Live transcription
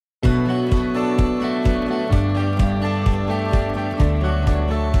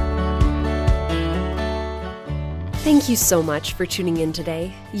Thank you so much for tuning in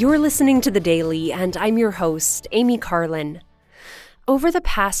today. You're listening to The Daily, and I'm your host, Amy Carlin. Over the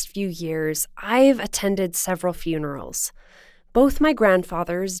past few years, I've attended several funerals. Both my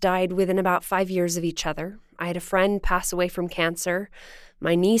grandfathers died within about 5 years of each other. I had a friend pass away from cancer.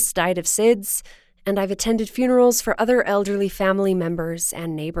 My niece died of SIDS, and I've attended funerals for other elderly family members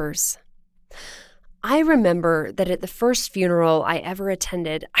and neighbors. I remember that at the first funeral I ever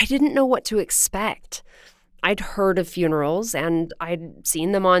attended, I didn't know what to expect. I'd heard of funerals, and I'd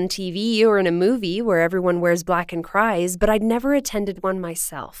seen them on TV or in a movie where everyone wears black and cries, but I'd never attended one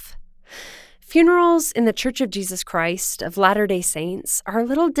myself. Funerals in the Church of Jesus Christ of Latter-day Saints are a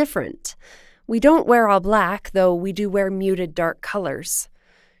little different. We don't wear all black, though we do wear muted dark colors.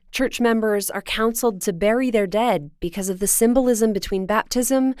 Church members are counseled to bury their dead because of the symbolism between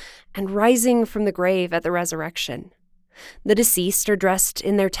baptism and rising from the grave at the resurrection. The deceased are dressed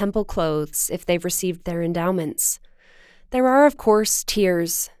in their temple clothes if they've received their endowments. There are, of course,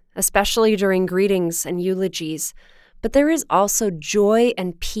 tears, especially during greetings and eulogies, but there is also joy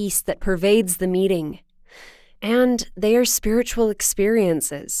and peace that pervades the meeting. And they are spiritual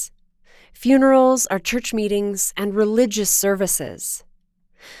experiences. Funerals are church meetings and religious services.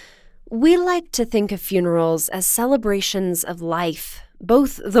 We like to think of funerals as celebrations of life,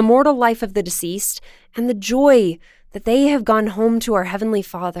 both the mortal life of the deceased and the joy that they have gone home to our Heavenly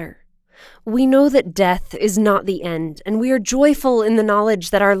Father. We know that death is not the end, and we are joyful in the knowledge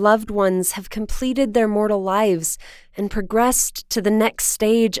that our loved ones have completed their mortal lives and progressed to the next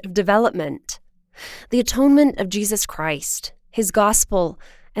stage of development. The atonement of Jesus Christ, His gospel,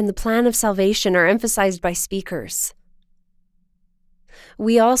 and the plan of salvation are emphasized by speakers.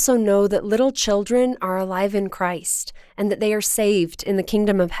 We also know that little children are alive in Christ and that they are saved in the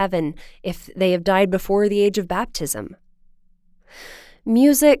kingdom of heaven if they have died before the age of baptism.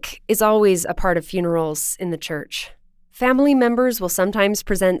 Music is always a part of funerals in the church. Family members will sometimes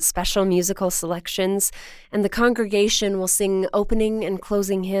present special musical selections, and the congregation will sing opening and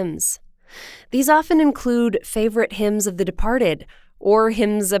closing hymns. These often include favorite hymns of the departed or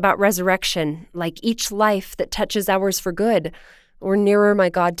hymns about resurrection, like Each Life That Touches Ours for Good, or Nearer My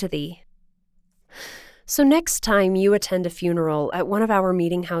God to Thee. So next time you attend a funeral at one of our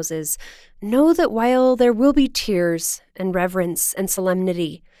meeting houses, know that while there will be tears and reverence and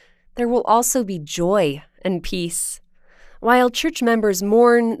solemnity, there will also be joy and peace. While church members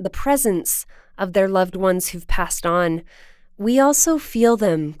mourn the presence of their loved ones who've passed on, we also feel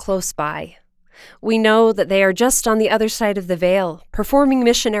them close by. We know that they are just on the other side of the veil, performing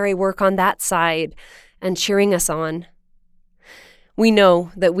missionary work on that side and cheering us on. We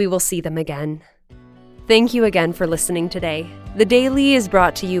know that we will see them again. Thank you again for listening today. The Daily is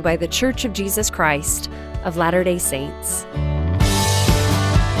brought to you by the Church of Jesus Christ of Latter-day Saints.